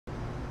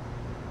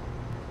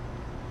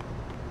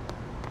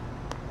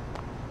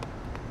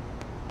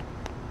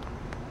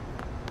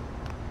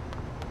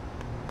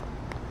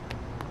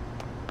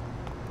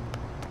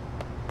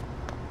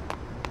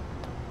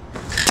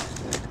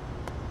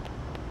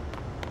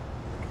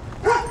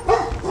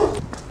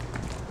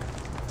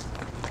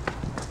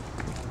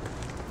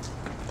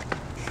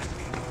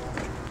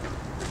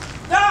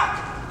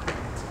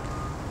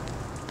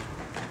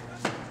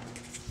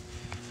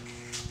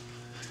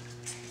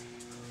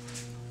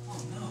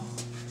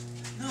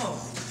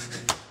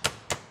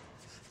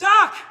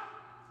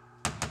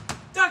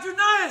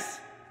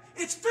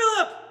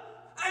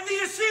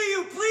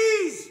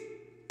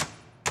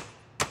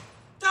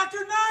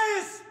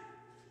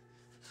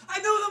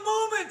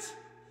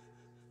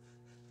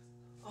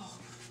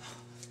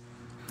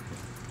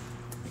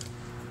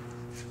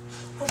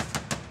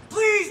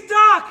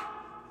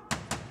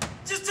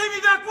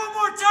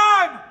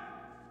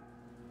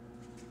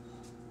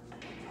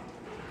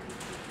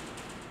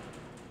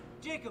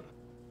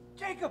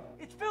Jacob,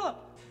 it's Philip.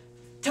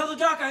 Tell the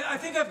doc I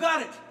think I've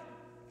got it.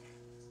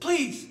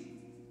 Please.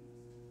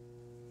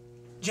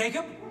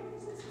 Jacob?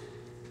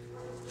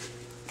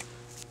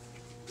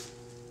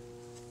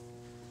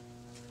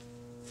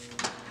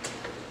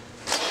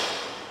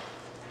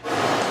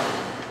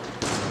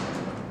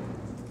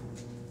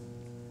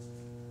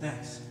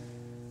 Thanks.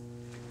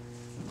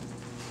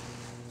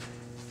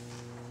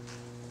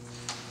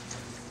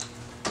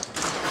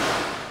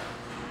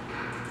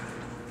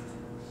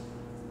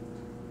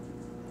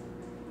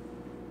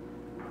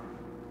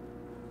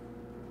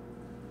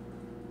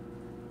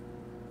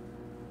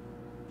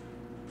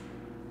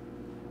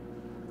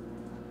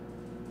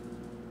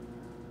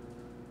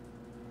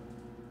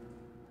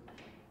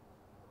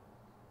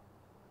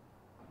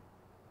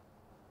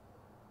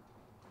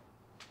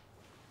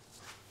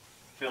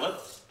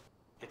 Philip,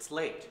 it's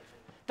late.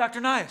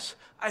 Dr. Nias,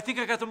 I think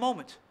I got the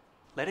moment.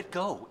 Let it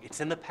go. It's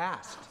in the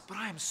past. But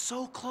I am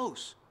so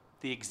close.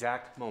 The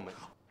exact moment.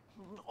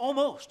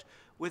 Almost.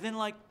 Within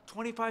like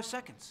 25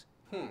 seconds.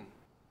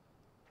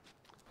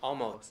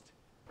 Almost.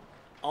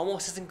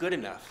 Almost isn't good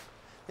enough.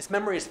 This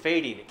memory is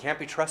fading. It can't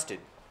be trusted.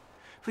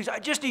 Please, I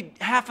just need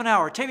half an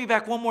hour. Take me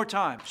back one more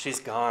time.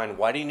 She's gone.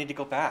 Why do you need to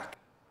go back?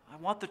 I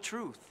want the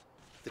truth.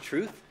 The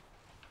truth?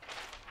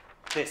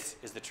 This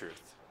is the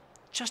truth.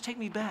 Just take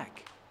me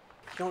back.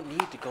 You don't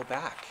need to go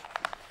back.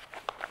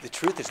 The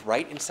truth is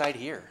right inside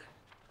here.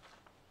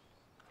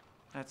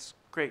 That's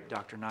great,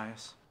 Dr.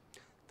 Nias.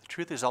 The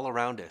truth is all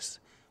around us.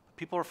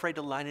 People are afraid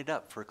to line it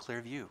up for a clear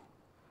view.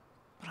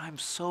 But I'm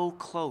so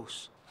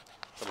close.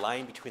 The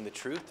line between the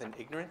truth and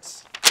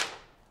ignorance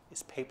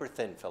is paper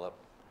thin, Philip.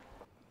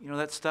 You know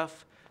that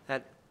stuff?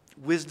 That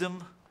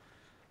wisdom?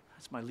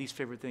 That's my least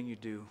favorite thing you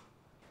do.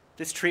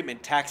 This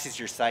treatment taxes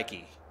your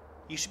psyche.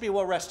 You should be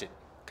well rested.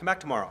 Come back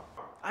tomorrow.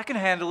 I can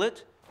handle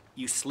it.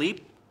 You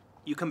sleep,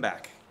 you come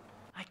back.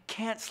 I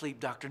can't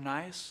sleep, Dr.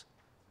 Nias.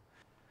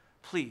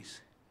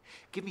 Please,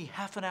 give me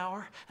half an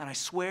hour, and I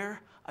swear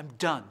I'm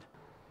done.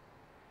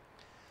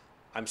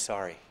 I'm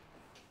sorry.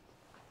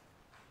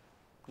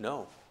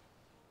 No.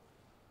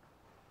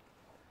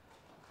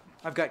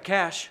 I've got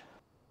cash.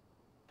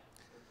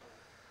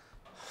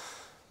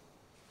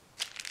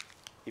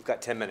 You've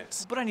got 10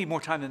 minutes. But I need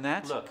more time than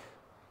that. Look,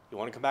 you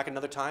want to come back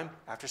another time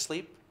after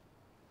sleep?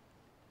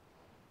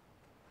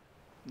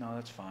 No,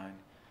 that's fine.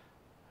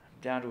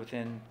 I'm down to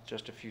within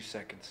just a few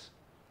seconds.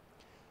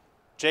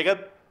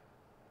 Jacob?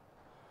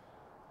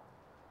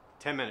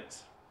 10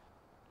 minutes.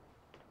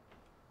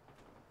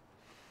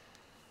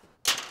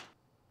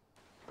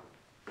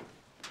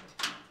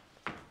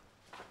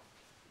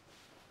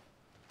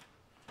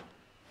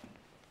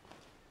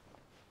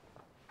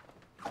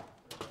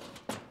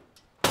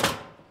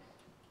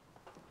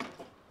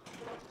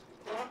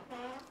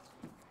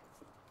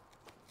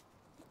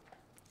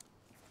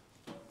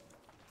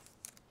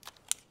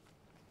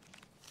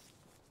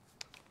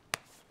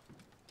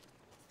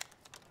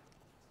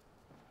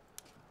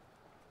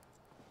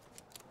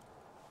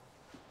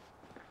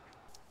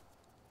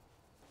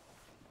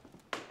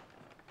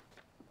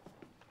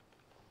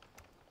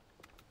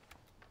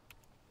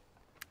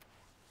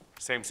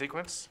 Same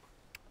sequence?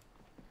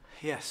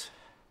 Yes.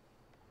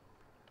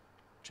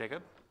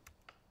 Jacob?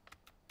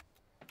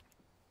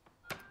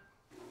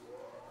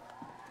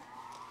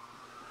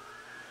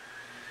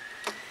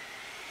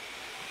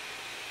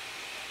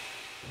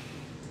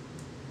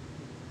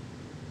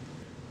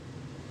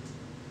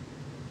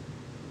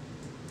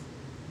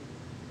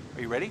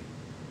 Are you ready?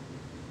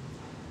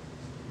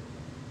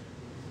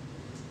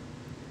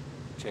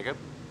 Jacob?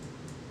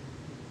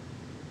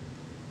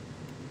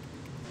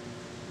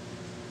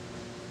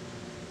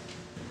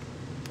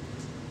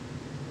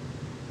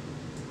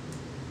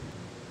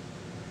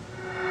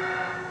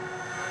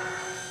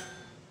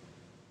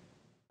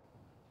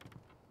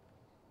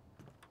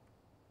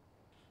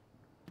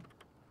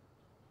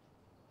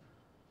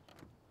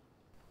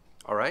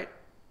 All right?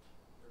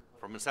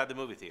 From inside the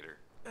movie theater.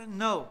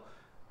 No,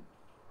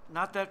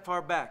 not that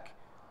far back.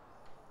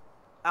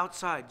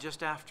 Outside,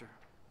 just after.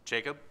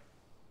 Jacob,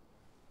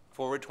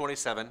 forward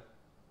 27,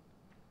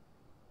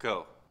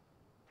 go.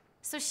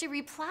 So she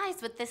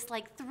replies with this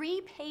like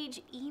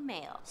 3-page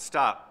email.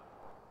 Stop.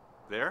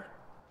 There?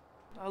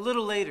 A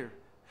little later.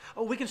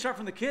 Oh, we can start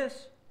from the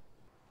kiss.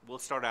 We'll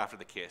start after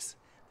the kiss.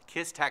 The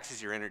kiss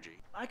taxes your energy.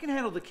 I can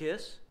handle the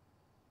kiss.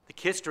 The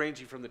kiss drains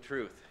you from the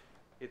truth.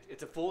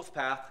 It's a fool's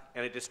path,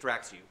 and it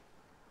distracts you.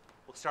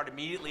 We'll start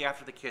immediately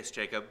after the kiss,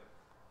 Jacob.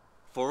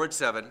 Forward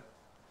 7.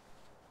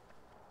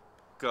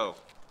 Go.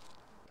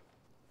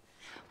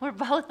 We're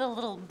both a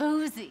little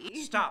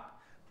boozy.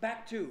 Stop.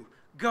 Back 2.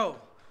 Go.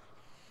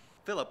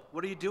 Philip,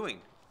 what are you doing?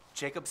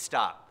 Jacob,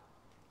 stop.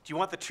 Do you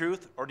want the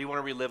truth, or do you want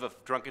to relive a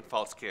drunken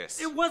false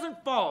kiss? It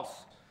wasn't false.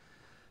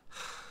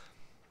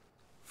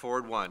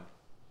 Forward 1.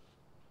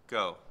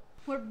 Go.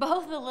 We're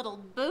both a little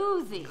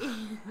boozy.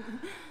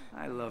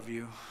 I love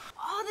you.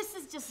 Oh, this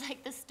is just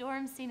like the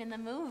storm scene in the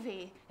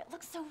movie. It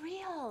looks so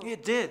real.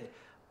 It did,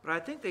 but I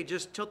think they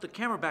just tilt the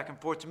camera back and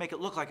forth to make it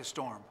look like a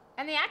storm.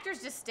 And the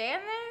actors just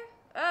stand there?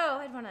 Oh,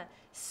 I'd want to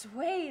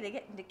sway to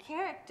get into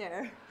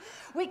character.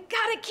 We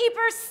gotta keep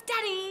her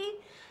steady.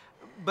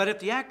 But if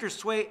the actors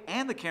sway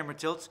and the camera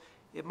tilts,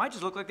 it might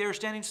just look like they were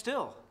standing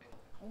still.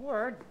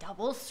 Or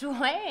double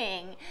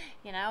swaying,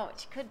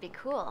 which could be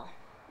cool.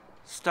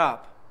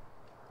 Stop.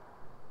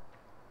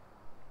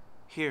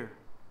 Here.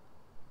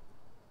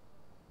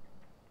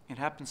 It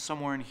happens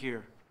somewhere in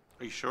here.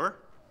 Are you sure?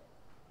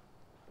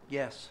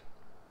 Yes.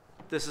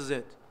 This is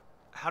it.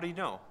 How do you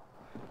know?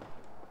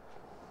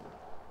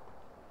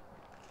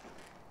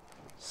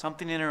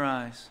 Something in her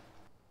eyes.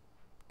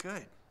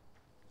 Good.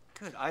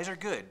 Good. Eyes are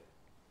good.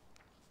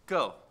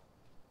 Go.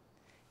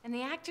 And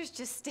the actors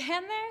just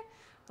stand there?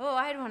 Oh,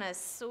 I'd want to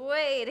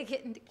sway to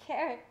get into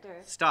character.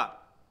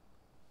 Stop.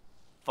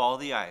 Follow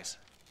the eyes.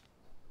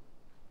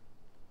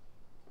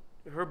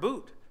 Her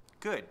boot.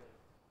 Good.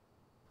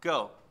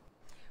 Go.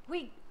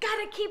 We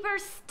gotta keep her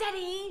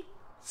steady.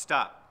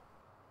 Stop.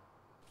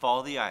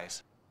 Follow the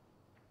eyes.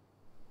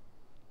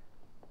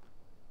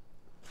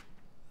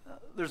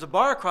 There's a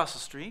bar across the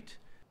street.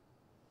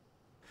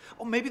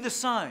 Oh, maybe the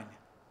sign.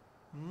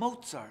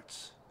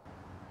 Mozart's.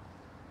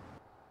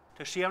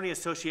 Does she have any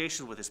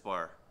associations with this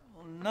bar?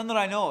 Well, none that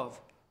I know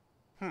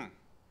of.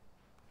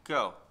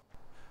 Go.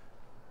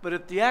 But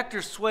if the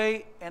actors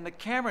sway and the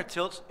camera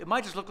tilts, it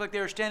might just look like they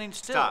were standing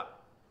still.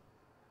 Stop.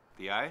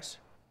 The eyes.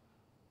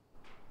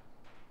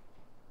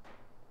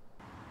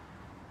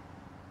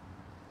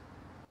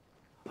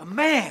 A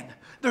man!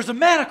 There's a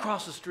man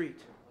across the street.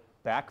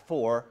 Back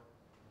 4.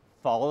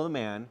 Follow the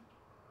man.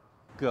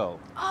 Go.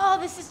 Oh,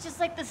 this is just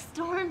like the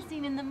storm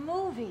scene in the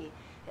movie.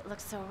 It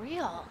looks so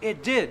real.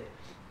 It did.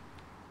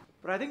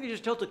 But I think they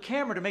just tilt the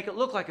camera to make it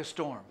look like a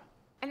storm.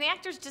 And the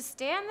actors just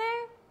stand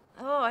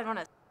there? Oh, I'd want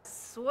to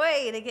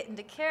sway to get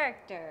into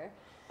character.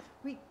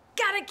 We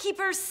gotta keep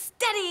her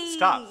steady.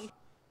 Stop.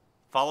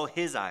 Follow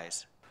his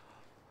eyes.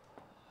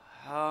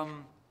 A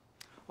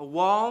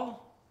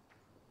wall?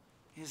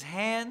 His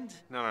hand?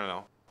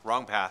 No.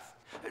 Wrong path.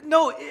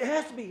 No, it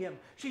has to be him.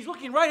 She's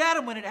looking right at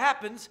him when it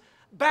happens.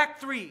 Back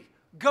 3.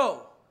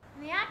 Go.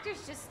 And the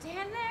actors just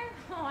stand there?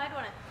 Oh, I'd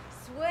want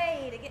to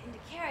sway to get into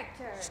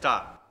character.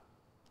 Stop.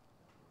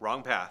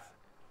 Wrong path.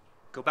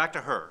 Go back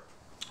to her.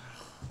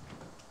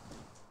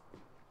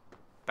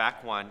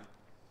 Back 1.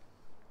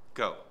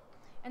 Go.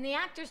 And the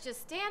actors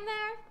just stand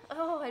there?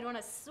 Oh, I'd want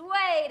to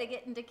sway to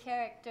get into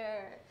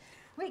character.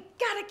 We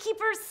gotta keep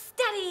her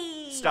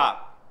steady.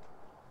 Stop.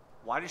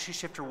 Why did she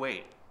shift her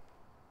weight?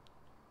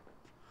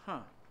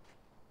 Huh.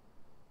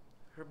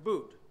 Her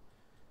boot.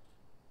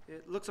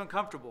 It looks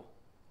uncomfortable.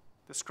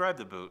 Describe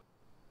the boot.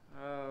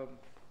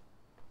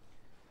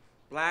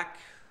 Black,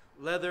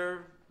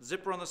 leather,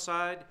 zipper on the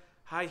side,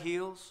 high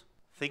heels.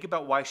 Think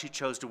about why she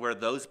chose to wear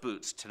those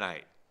boots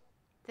tonight.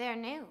 They're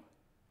new,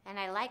 and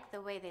I like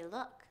the way they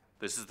look.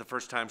 This is the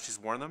first time she's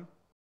worn them?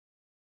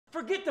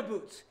 Forget the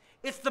boots.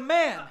 It's the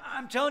man.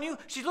 I'm telling you,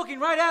 she's looking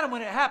right at him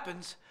when it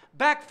happens.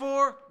 Back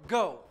 4,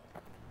 go.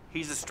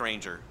 He's a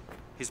stranger.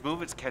 His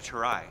movements catch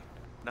her eye.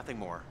 Nothing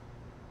more.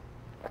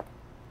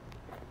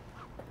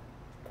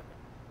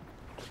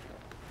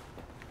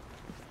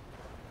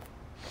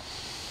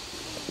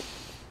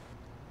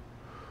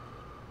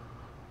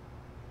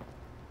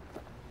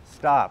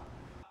 Stop.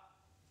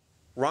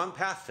 Wrong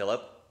path,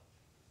 Philip.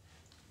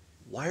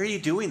 Why are you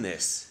doing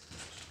this?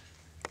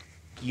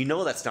 You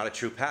know that's not a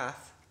true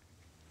path.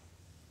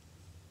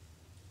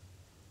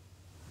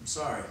 I'm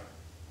sorry.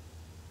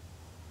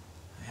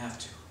 I have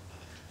to.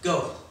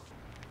 Go.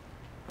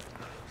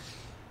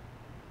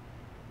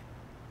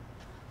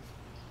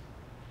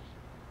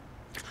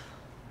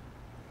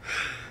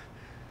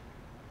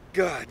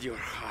 God, you're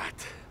hot.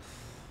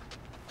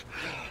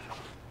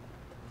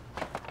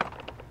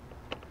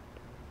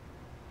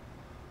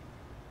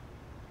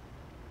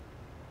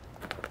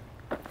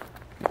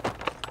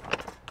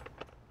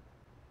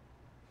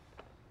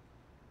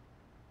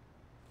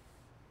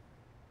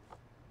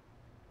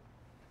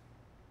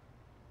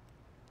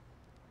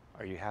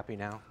 Are you happy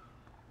now?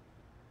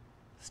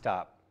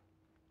 Stop.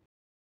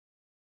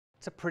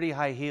 It's a pretty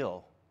high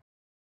heel.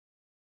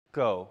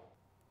 Go.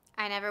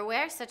 I never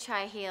wear such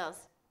high heels.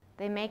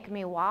 They make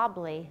me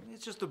wobbly.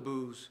 It's just the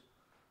booze.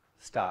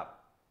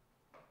 Stop.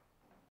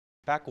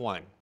 Back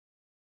 1.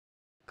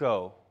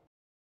 Go.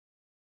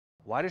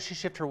 Why does she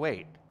shift her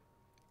weight?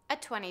 A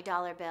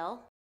 $20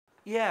 bill.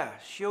 Yeah,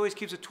 she always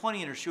keeps a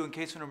 20 in her shoe in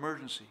case of an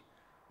emergency.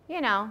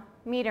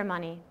 Meter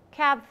money,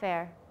 cab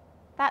fare,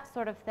 that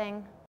sort of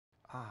thing.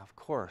 Ah, of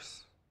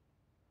course.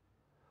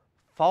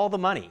 Follow the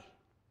money.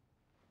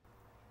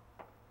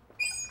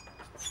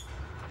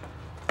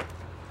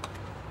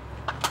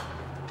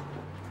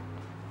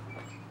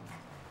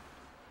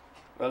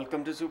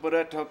 Welcome to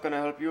Superette. How can I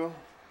help you?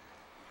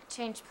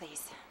 Change,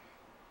 please.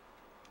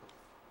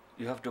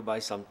 You have to buy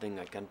something.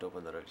 I can't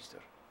open the register.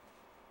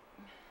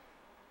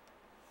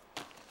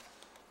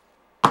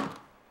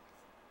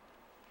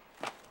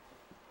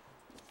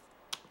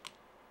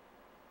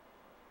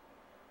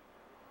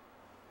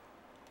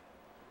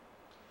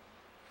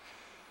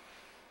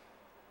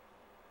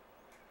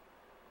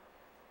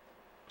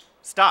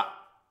 Stop.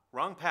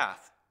 Wrong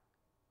path.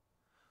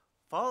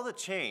 Follow the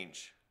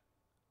change.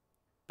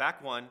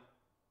 Back 1,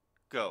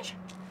 go.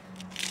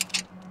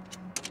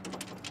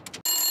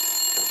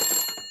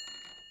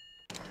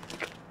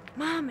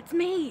 Mom, it's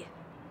me.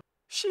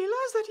 Sheila,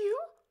 is that you?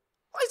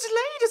 Oh, it's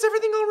late. Is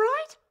everything all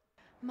right?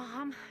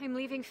 Mom, I'm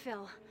leaving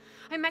Phil.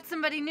 I met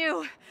somebody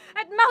new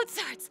at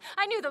Mozart's.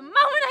 I knew the moment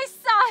I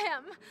saw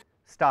him.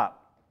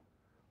 Stop.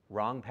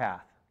 Wrong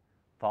path.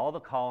 Follow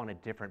the call on a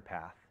different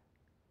path.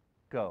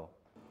 Go.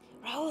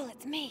 Raoul,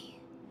 it's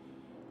me.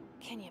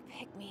 Can you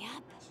pick me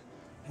up?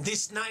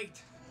 This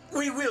night,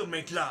 we will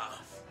make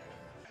love.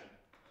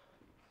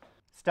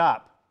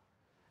 Stop.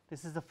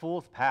 This is a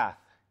fool's path.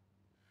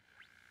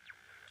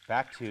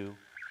 Back 2,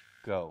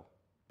 go.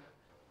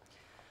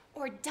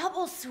 Or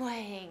double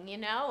swing, you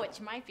know,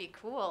 which might be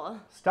cool.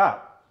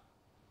 Stop.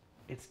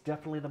 It's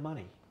definitely the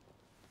money.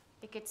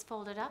 It gets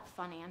folded up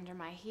funny under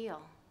my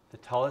heel. The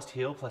tallest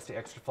heel plus the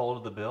extra fold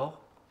of the bill?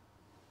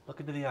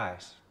 Look into the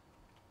eyes.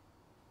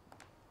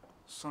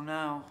 So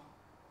now,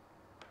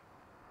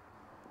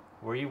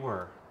 Where you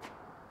were.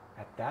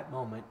 At that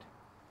moment,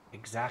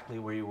 exactly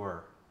where you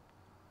were.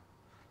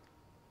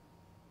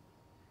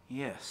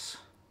 yes.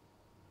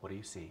 What do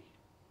you see?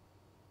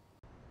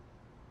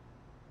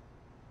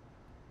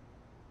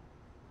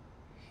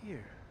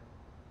 Here.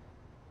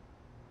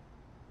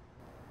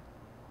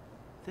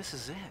 This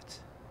is it.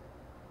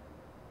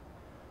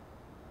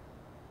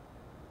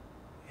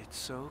 It's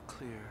so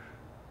clear.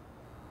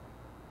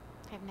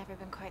 I've never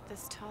been quite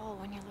this tall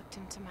when you looked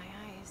into my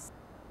eyes.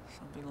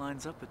 Something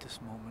lines up at this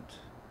moment.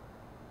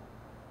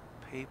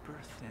 Paper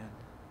thin.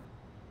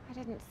 I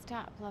didn't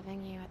stop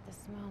loving you at this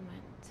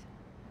moment.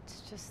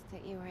 It's just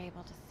that you were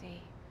able to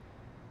see.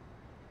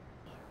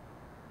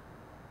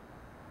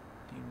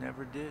 You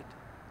never did.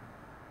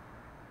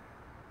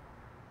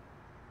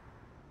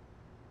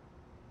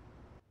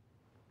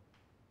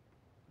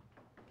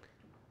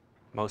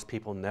 Most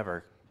people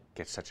never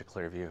get such a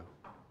clear view.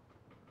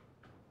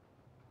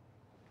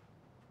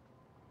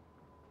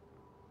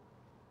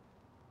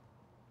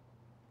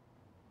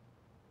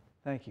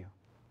 Thank you.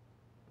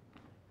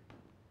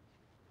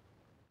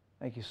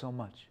 Thank you so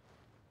much.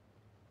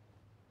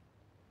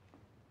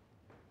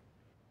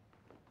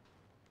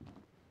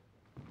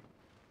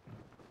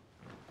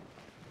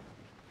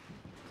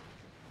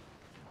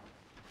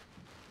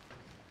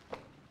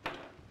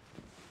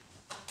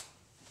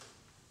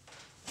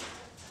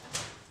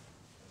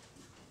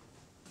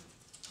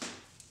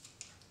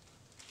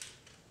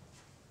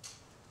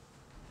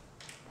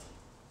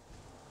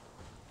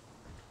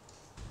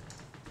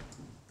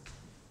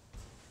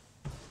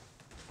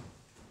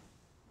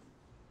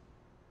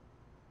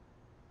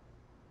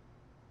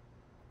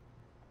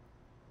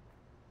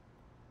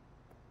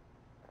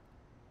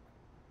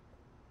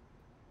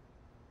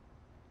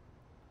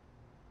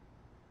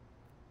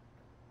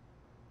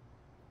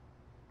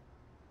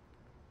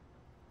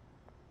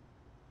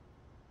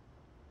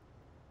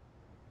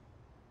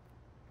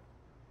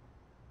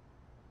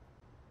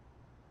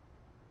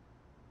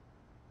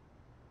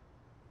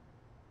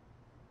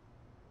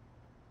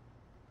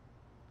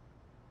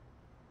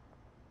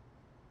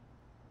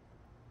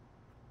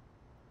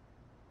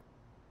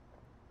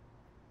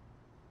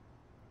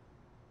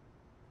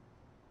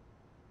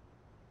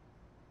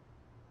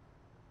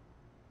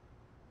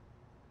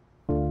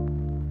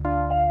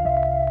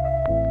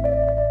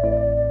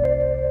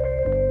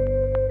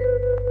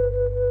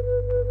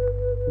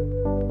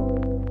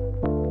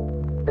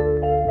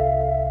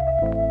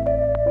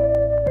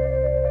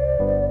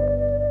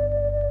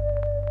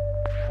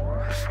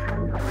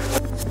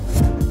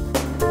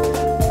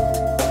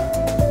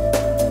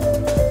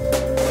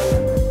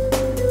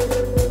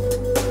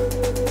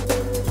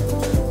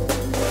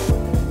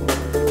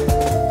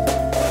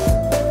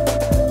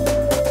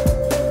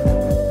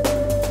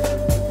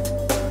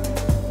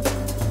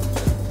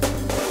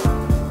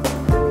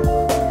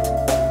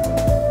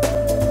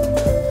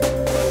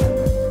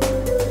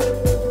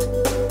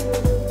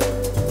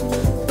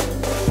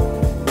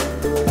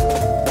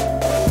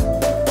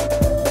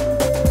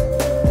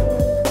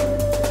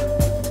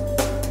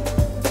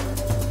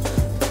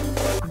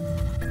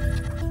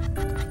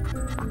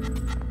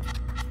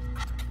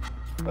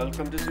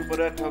 Welcome to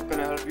Super 8. How can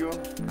I help you?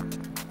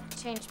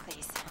 Change,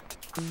 please.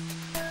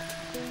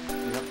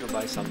 You have to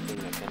buy something.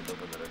 I can't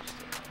open the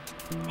register.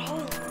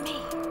 Raoul,